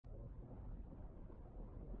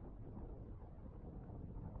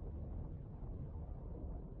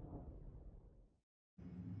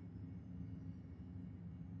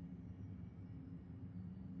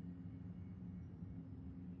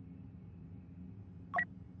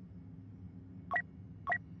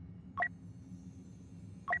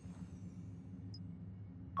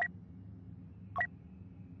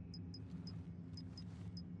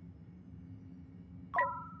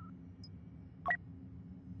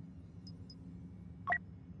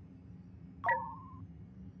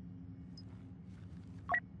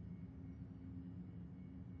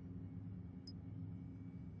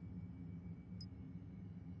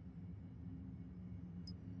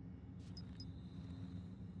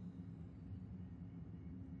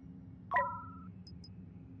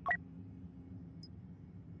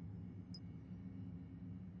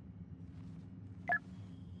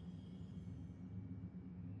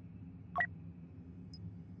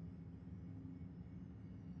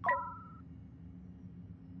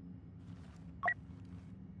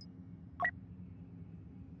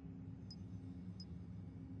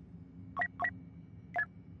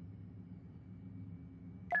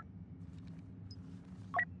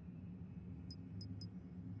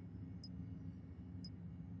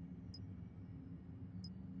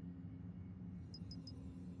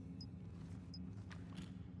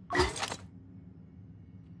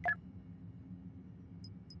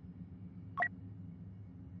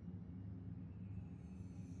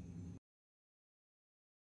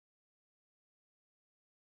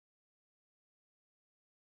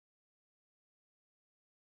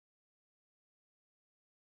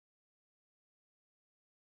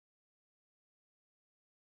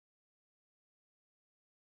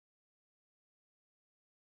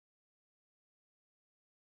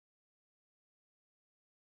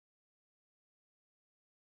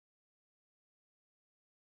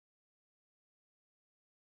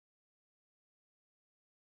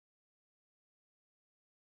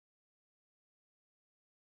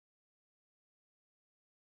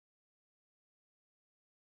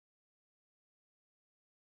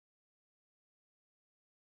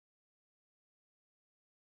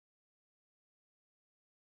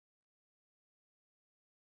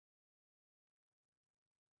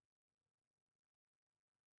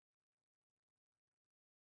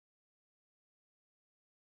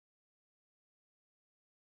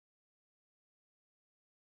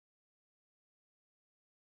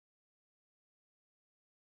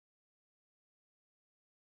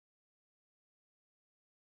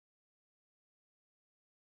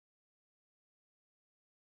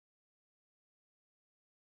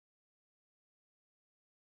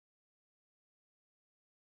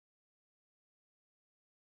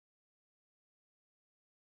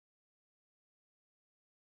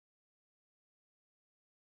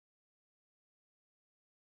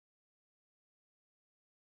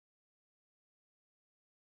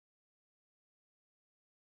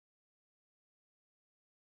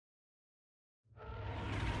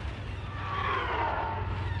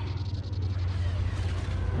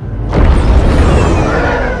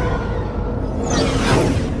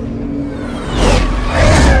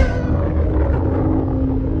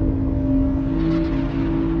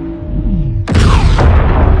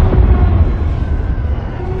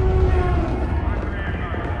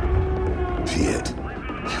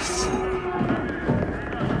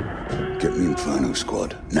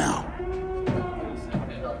ground, now.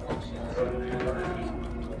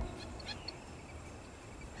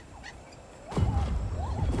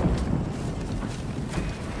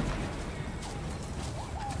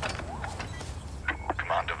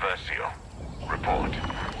 Commander Versio, report.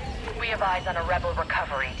 We have eyes on a rebel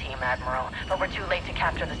recovery team, Admiral, but we're too late to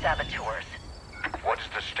capture the saboteurs. What is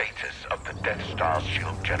the status of the Death Star's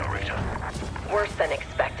shield generator? Worse than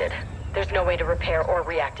expected. There's no way to repair or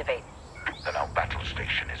reactivate. Then our battle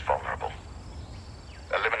station is vulnerable.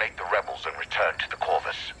 Eliminate the rebels and return to the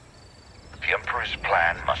Corvus. The Emperor's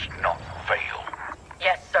plan must not fail.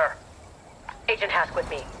 Yes, sir. Agent Hask with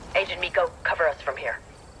me. Agent Miko, cover us from here.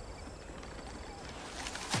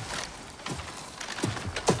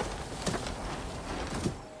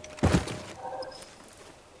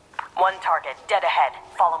 One target, dead ahead.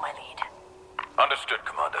 Follow my lead. Understood,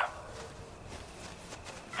 Commander.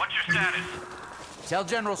 What's your status? Tell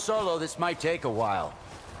General Solo this might take a while.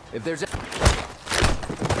 If there's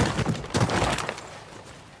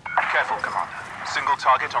Careful, Commander. Single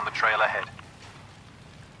target on the trail ahead.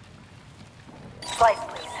 Slice,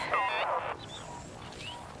 please.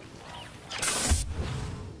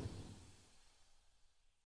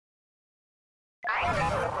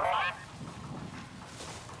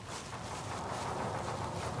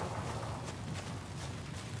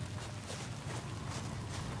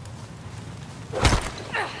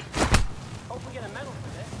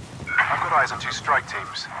 I've got eyes on two strike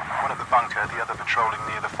teams. One at the bunker, the other patrolling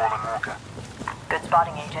near the fallen walker. Good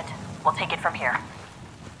spotting, Agent. We'll take it from here.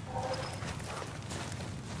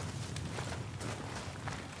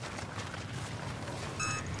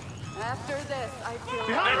 After this, I feel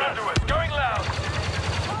They're under us, going loud!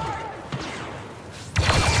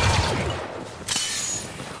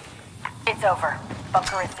 It's over.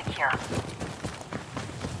 Bunker is secure.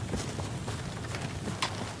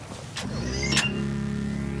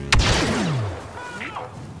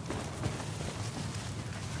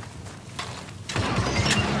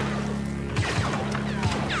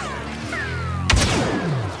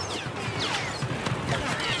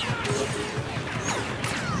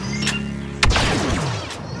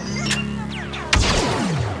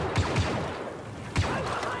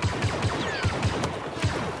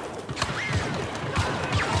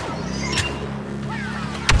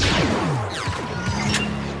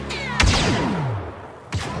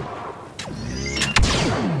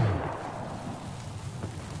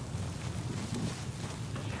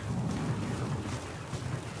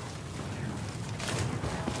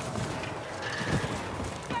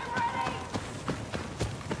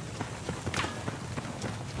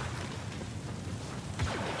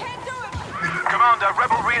 Commander,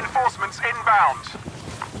 rebel reinforcements inbound.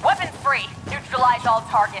 Weapons free. Neutralize all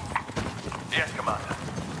targets. Yes, Commander.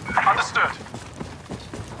 Understood.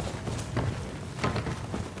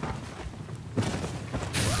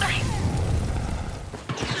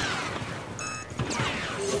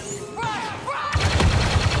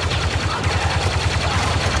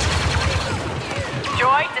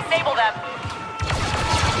 Joy, disable them.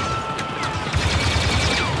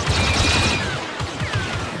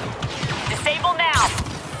 Disable now.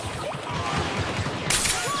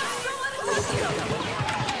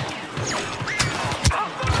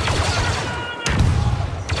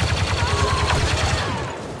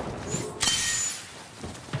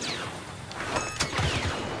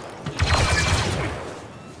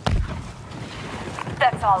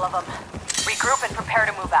 That's all of them. Regroup and prepare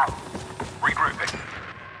to move out. Regrouping.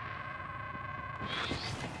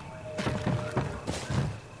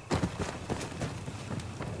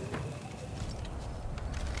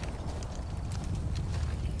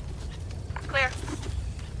 Clear.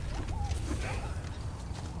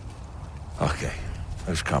 Okay,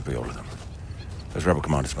 let's copy all of them. Those rebel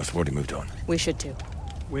commanders must have already moved on. We should too.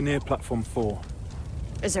 We're near platform 4.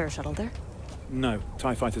 Is there a shuttle there? No,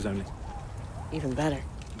 TIE fighters only. Even better.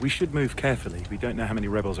 We should move carefully. We don't know how many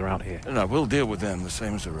rebels are out here. No, we'll deal with them the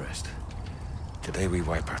same as the rest. Today we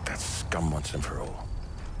wipe out that scum once and for all.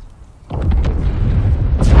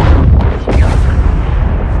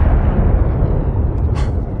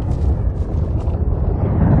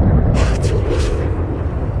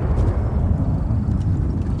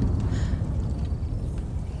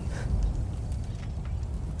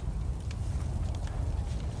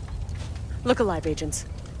 Look alive, agents.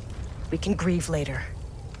 We can grieve later.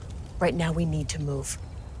 Right now, we need to move.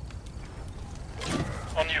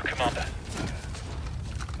 On you, Commander.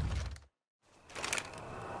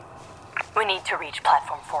 We need to reach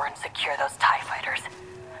Platform 4 and secure those TIE fighters.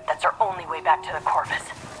 That's our only way back to the Corvus.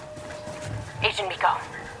 Agent Miko,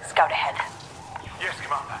 scout ahead. Yes,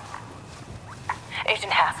 Commander.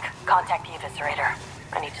 Agent Hask, contact the Eviscerator.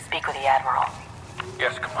 I need to speak with the Admiral.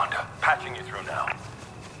 Yes, Commander. Patching you through now.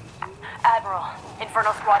 Admiral,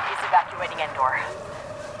 Inferno Squad is evacuating Endor.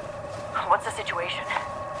 What's the situation?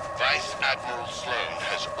 Vice Admiral Sloan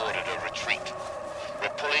has ordered a retreat.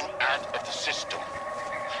 We're pulling out of the system.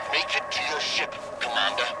 Make it to your ship,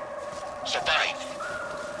 Commander. Survive.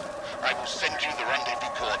 I will send you the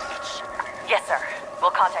rendezvous coordinates. Yes, sir.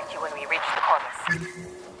 We'll contact you when we reach the Corvus.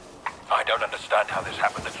 I don't understand how this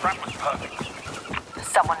happened. The trap was perfect.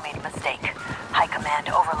 Someone made a mistake. High Command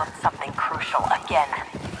overlooked something crucial again.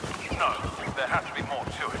 No, there had to be more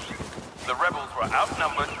to it. The rebels were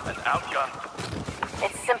outnumbered and outgunned.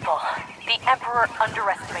 It's simple. The Emperor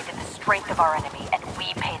underestimated the strength of our enemy, and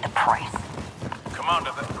we paid the price.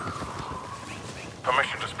 Commander,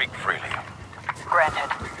 permission to speak freely. Granted.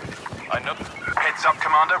 I know. Heads up,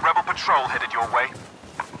 Commander. Rebel patrol headed your way.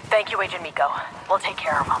 Thank you, Agent Miko. We'll take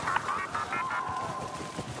care of them.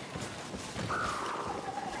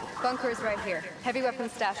 Bunker is right here. Heavy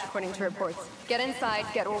weapons stash according to reports. Get inside,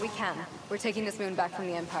 get what we can. We're taking this moon back from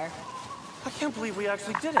the Empire. I can't believe we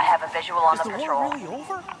actually did it. I have a visual on Is the the patrol. war really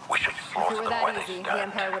over? We should If slaughter it were them where that they easy, stand. the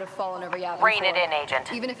Empire would have fallen over Yavin. Rein it before. in,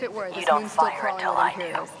 Agent. Even if it were, You this don't moon's still fire crawling until with I do.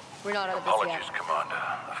 Imperials. We're not out of this yet. Apologies, Commander.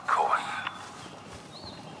 Of course.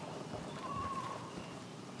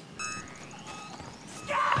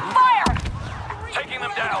 Fire! Taking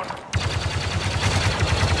them down!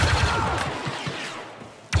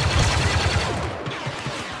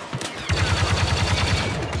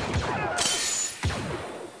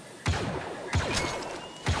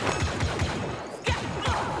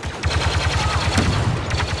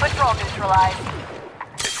 Patrol neutralized.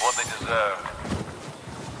 It's what they deserve.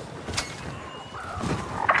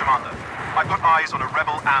 Commander, I've got eyes on a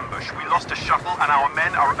rebel ambush. We lost a shuttle and our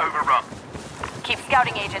men are overrun. Keep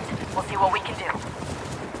scouting, Agent. We'll see what we can do.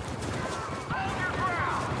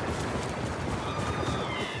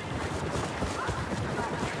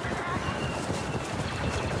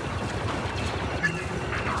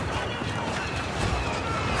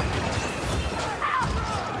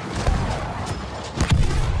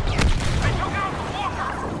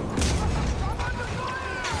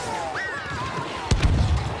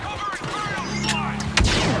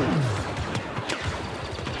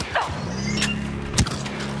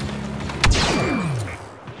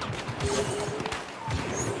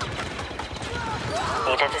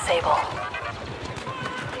 Need to disable.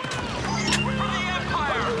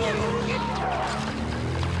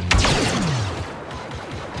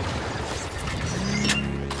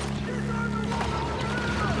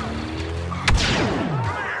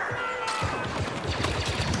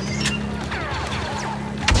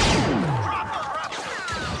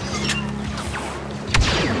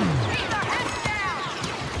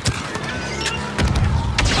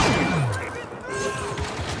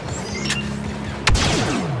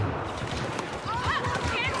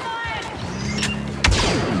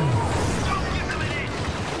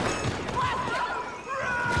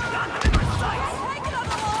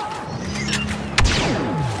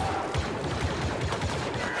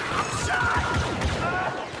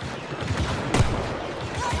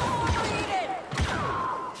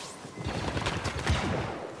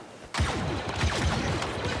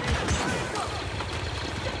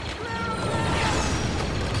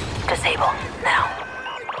 Disable now.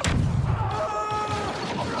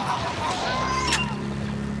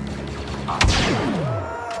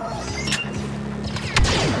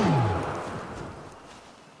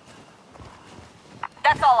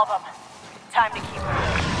 That's all of them. Time to keep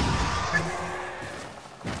moving.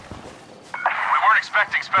 We weren't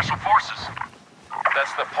expecting special forces.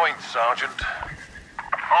 That's the point, Sergeant.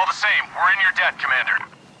 All the same, we're in your debt, Commander.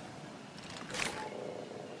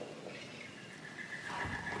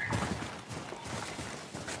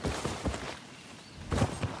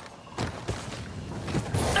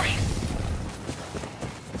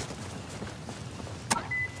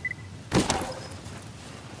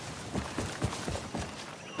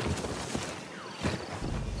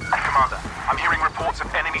 Commander, I'm hearing reports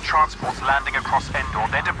of enemy transports landing across Endor.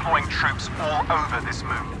 They're deploying troops all over this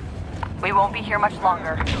moon. We won't be here much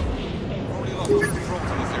longer. Already lost 2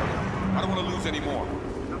 patrols in this area. I don't want to lose any more.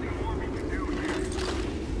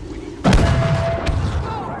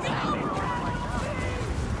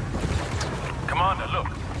 Commander, look.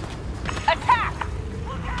 Attack!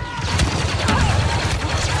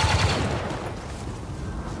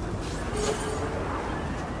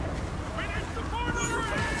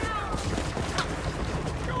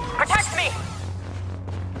 Protect me!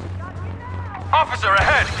 Officer,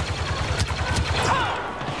 ahead!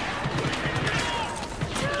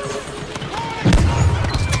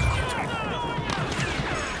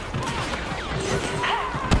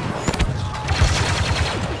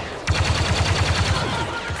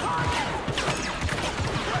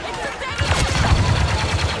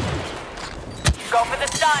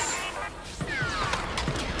 done.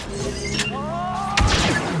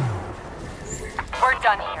 We're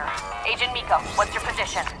done here. Agent Miko, what's your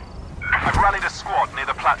position? I've rallied a squad near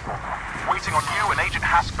the platform. Waiting on you and Agent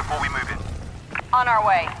Hask before we move in. On our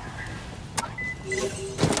way.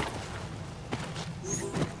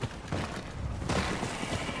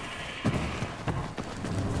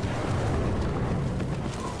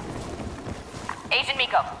 Agent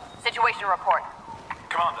Miko, situation report.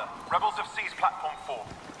 Commander, rebels have seized Platform 4.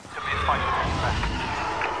 Could be a fight for what's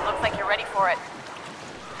left. Looks like you're ready for it.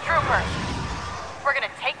 Troopers, we're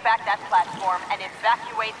gonna take back that platform and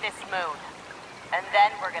evacuate this moon. And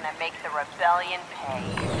then we're gonna make the rebellion pay.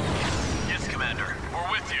 Yes, Commander.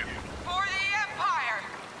 We're with you. For the Empire!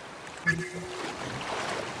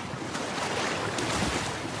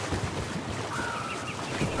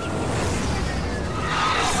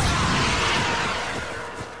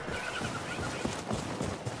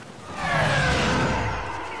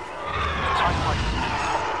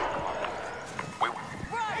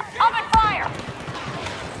 Open fire!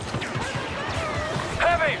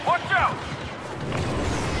 Heavy, watch out!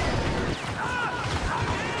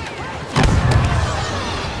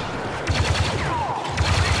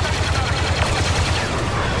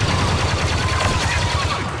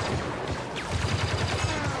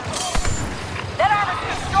 That armor's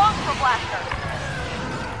too strong for blasters!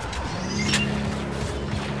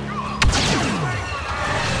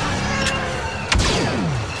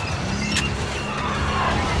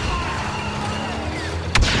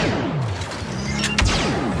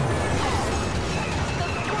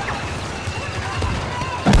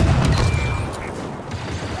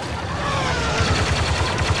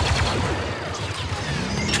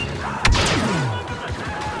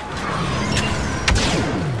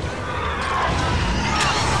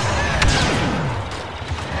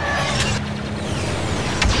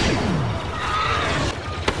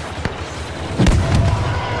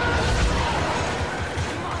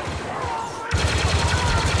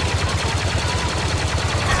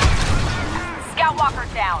 Walker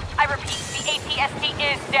down. I repeat, the APST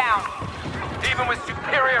is down. Even with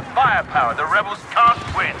superior firepower, the rebels can't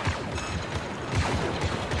win.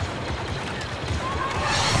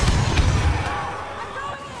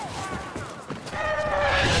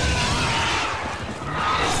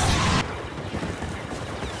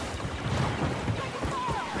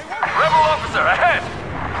 Rebel officer, ahead!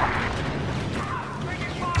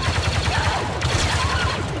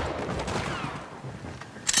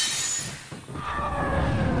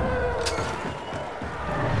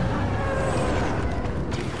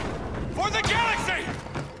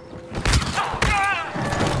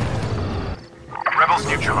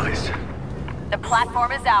 Neutralized. The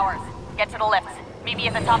platform is ours. Get to the lifts. Meet me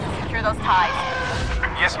at the top to secure those ties.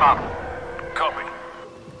 Yes, Mom. Copy.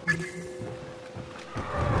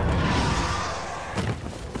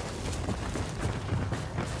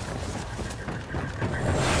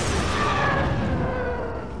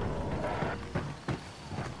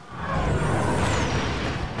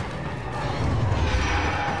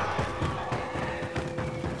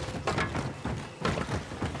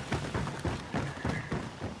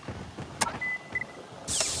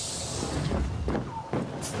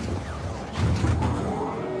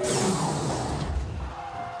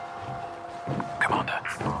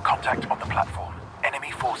 Contact on the platform.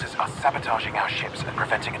 Enemy forces are sabotaging our ships and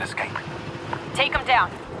preventing an escape. Take them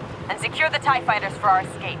down, and secure the TIE fighters for our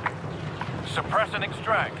escape. Suppress and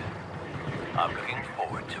extract. I'm looking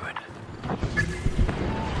forward to it.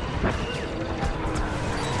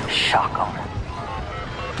 Shock 'em.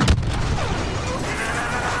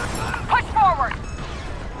 Push forward!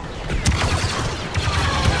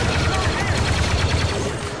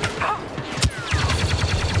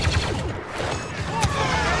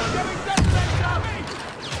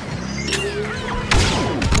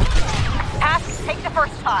 Take the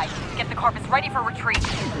first tie. Get the Corvus ready for retreat.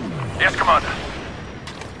 Yes, Commander.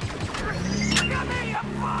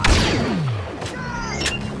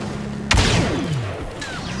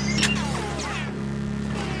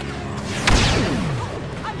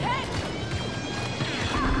 I'm hit!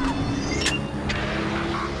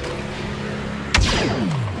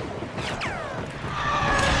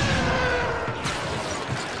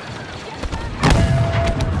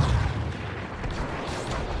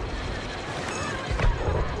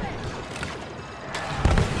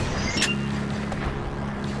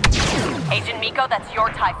 Agent Miko, that's your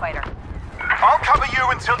TIE fighter. I'll cover you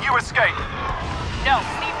until you escape. No,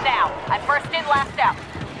 leave now. I'm first in, last out.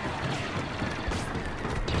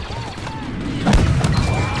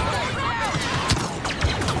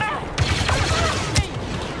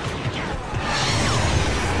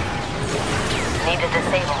 Need to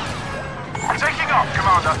disable. Taking off,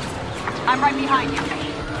 Commander. I'm right behind you.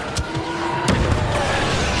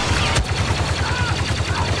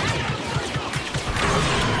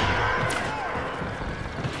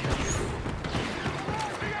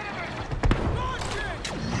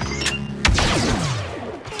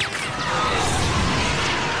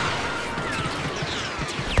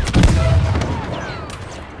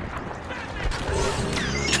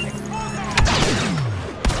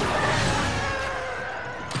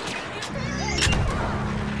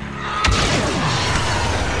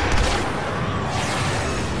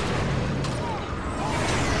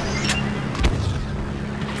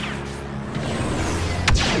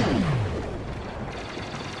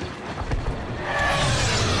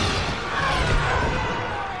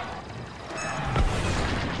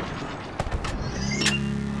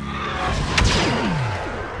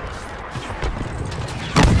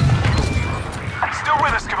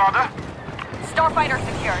 Commander. Starfighter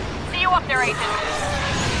secured. See you up there, Agent.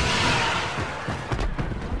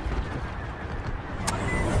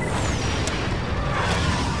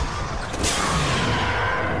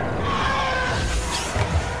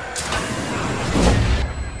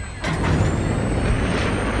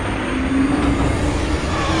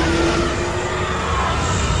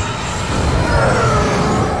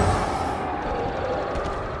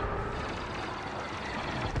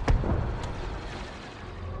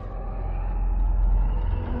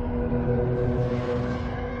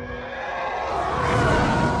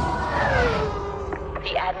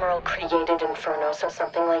 Created Inferno so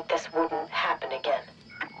something like this wouldn't happen again.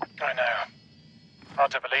 I know.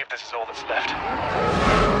 Hard to believe this is all that's left.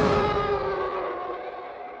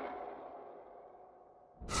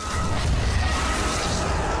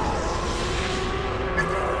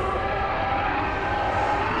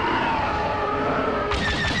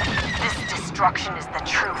 This destruction is the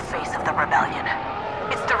true face of the rebellion.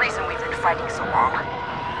 It's the reason we've been fighting so long.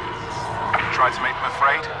 You tried to make them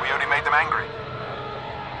afraid, we only made them angry.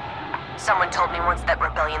 Someone told me once that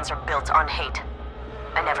rebellions are built on hate.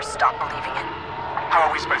 I never stopped believing it. How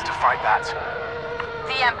are we supposed to fight that?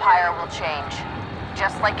 The Empire will change.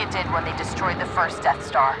 Just like it did when they destroyed the first Death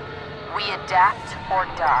Star. We adapt or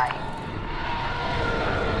die.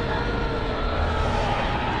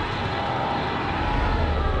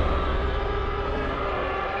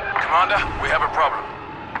 Commander, we have a problem.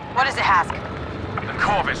 What is it, Hask? The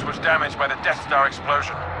Corvus was damaged by the Death Star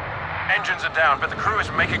explosion. Engines are down, but the crew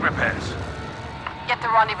is making repairs. Get the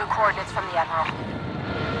rendezvous coordinates from the Admiral.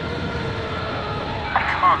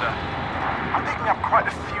 Commander, I'm picking up quite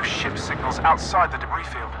a few ship signals outside the debris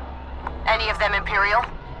field. Any of them Imperial?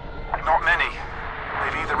 Not many.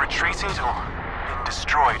 They've either retreated or been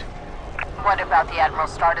destroyed. What about the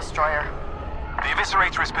Admiral's Star Destroyer? The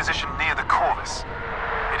Eviscerator is positioned near the Corvus.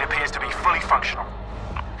 It appears to be fully functional.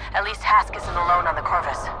 At least Hask isn't alone on the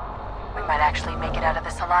Corvus. We might actually make it out of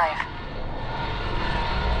this alive.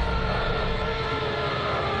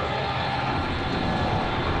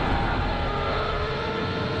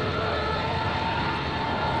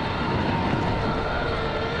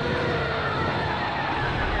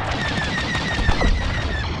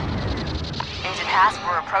 Agent Hask,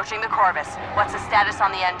 we're approaching the Corvus. What's the status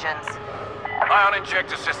on the engines? Ion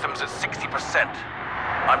injector systems at 60%.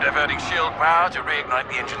 I'm diverting shield power to reignite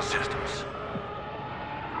the engine systems.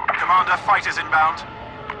 Commander, fighters inbound.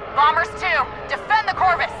 Bombers 2, defend the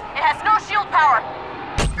Corvus! It has no shield power!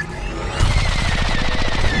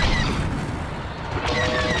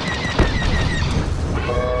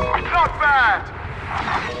 Not bad!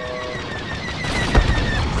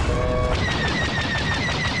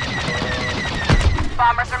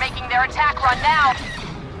 Bombers are making their attack run now!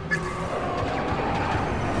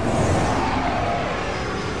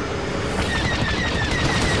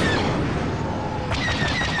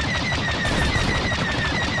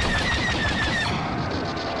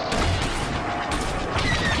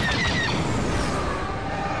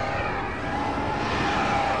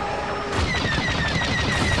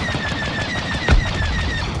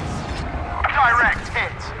 Direct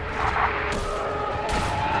hit!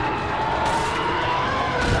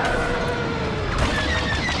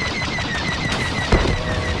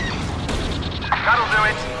 That'll do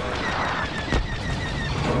it.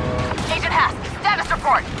 Agent Hask, status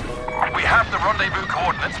report! We have the rendezvous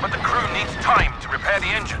coordinates, but the crew needs time to repair the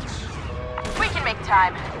engines. We can make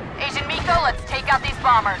time. Agent Miko, let's take out these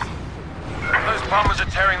bombers. Those bombers are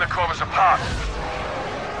tearing the Corvus apart.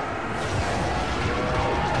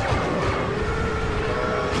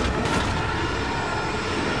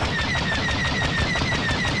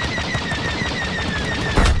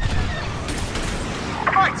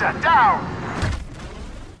 Fighter down!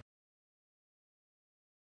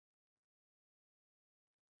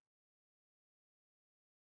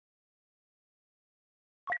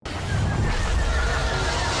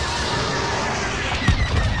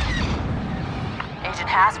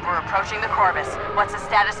 Hask, we're approaching the Corvus. What's the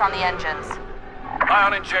status on the engines?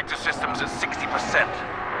 Ion injector systems at 60%.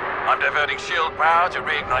 I'm diverting shield power to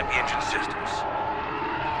reignite the engine systems.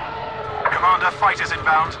 Commander, fighters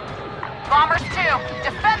inbound. Bombers too.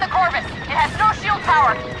 Defend the Corvus. It has no shield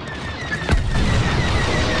power.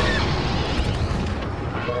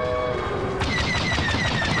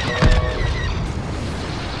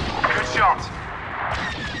 Good shot.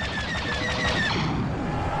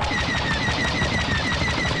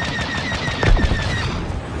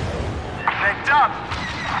 They're done.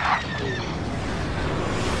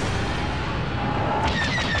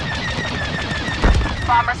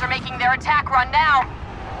 Bombers are making their attack run now.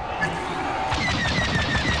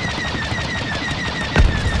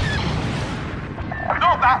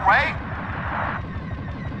 Not that way.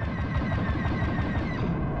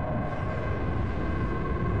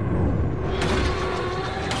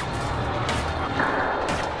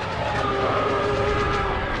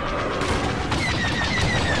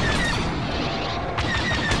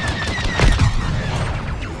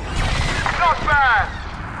 Not bad.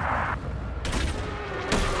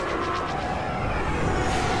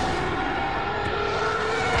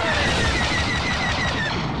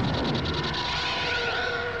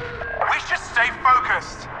 We should stay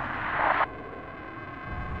focused.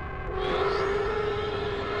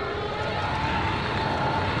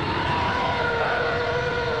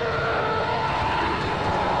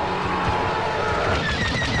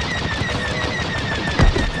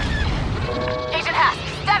 Agent Hask,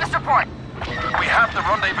 status report. We have the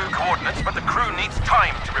rendezvous coordinates, but the crew needs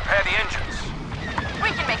time to repair the engines. We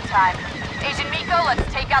can make time. Agent Miko, let's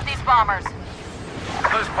take out these bombers.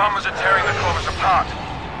 Those bombers are tearing the Corvus apart.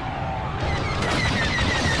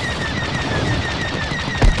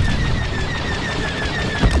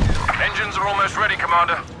 Engines are almost ready,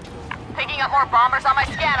 Commander. Picking up more bombers on my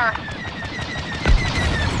scanner.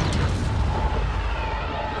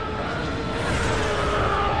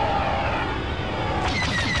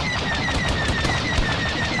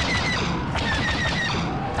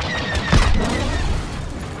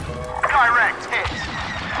 Direct hit.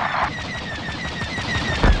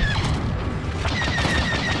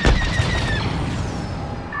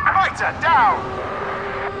 Fighter down.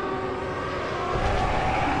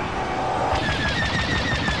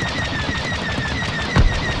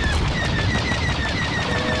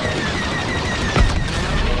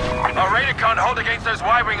 Our radar can't hold against those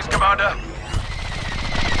Y-wings, Commander.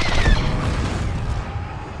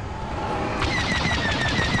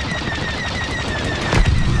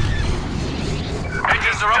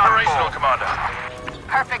 Engines are operational, Commander.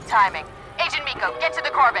 Perfect timing. Agent Miko, get to the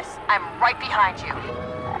Corvus. I'm right behind you.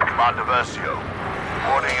 Commander Versio,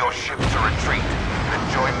 order your ship to retreat, then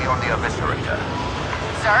join me on the Eviscerator.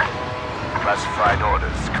 Sir? Classified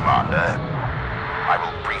orders, Commander. I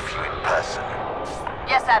will brief you in person.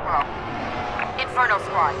 Yes, Admiral. Inferno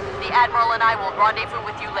Squad. The Admiral and I will rendezvous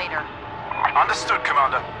with you later. Understood,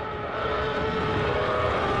 Commander.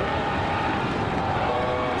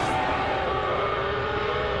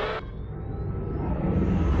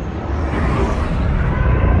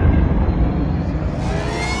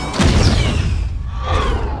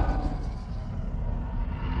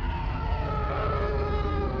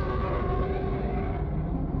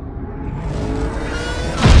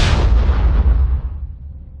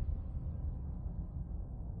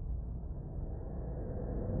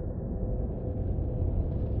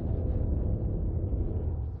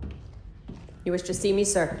 You wish to see me,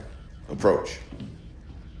 sir? Approach.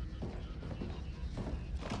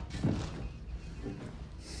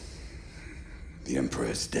 The Emperor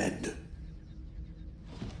is dead.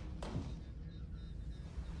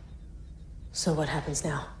 So what happens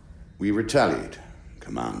now? We retaliate,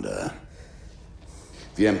 Commander.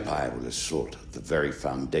 The Empire will assault the very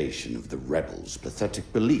foundation of the rebels'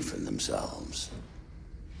 pathetic belief in themselves.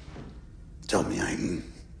 Tell me, Aiden,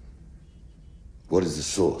 what is the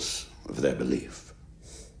source of their belief?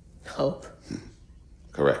 Hope.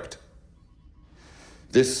 Correct.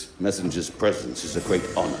 This messenger's presence is a great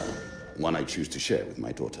honor, one I choose to share with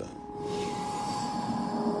my daughter.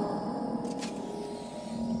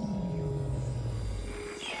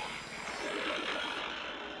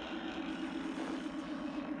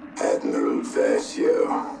 Admiral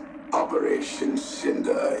Versio, Operation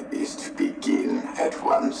Cinder is to begin at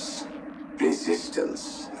once.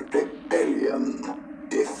 Resistance, rebellion,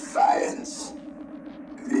 defiance.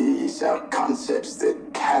 These are concepts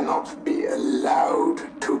that cannot be allowed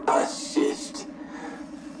to persist.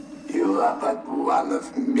 You are but one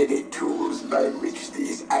of many tools by which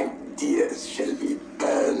these ideas shall be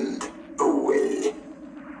burned away.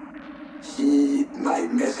 Heed my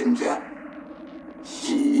messenger. Heed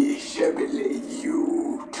He shall relay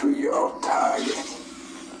you to your target.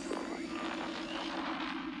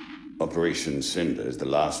 Operation Cinder is the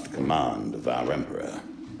last command of our Emperor,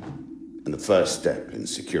 and the first step in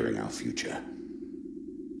securing our future.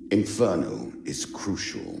 Inferno is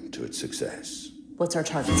crucial to its success. What's our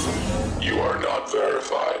target? You are not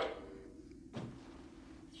verified.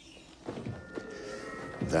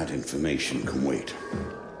 That information can wait.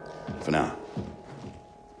 For now.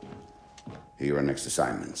 Here are our next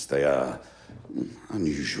assignments. They are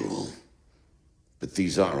unusual. But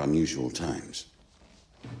these are unusual times.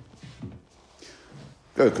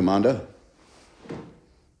 Go, Commander.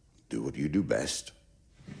 Do what you do best.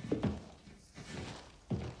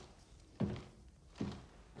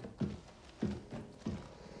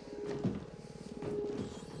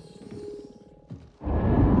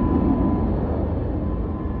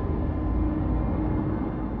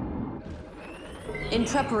 In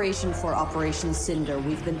preparation for Operation Cinder,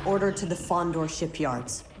 we've been ordered to the Fondor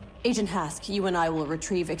shipyards. Agent Hask, you and I will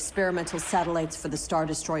retrieve experimental satellites for the Star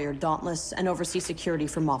Destroyer Dauntless and oversee security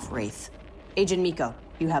for Moff Wraith. Agent Miko,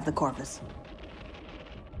 you have the Corvus.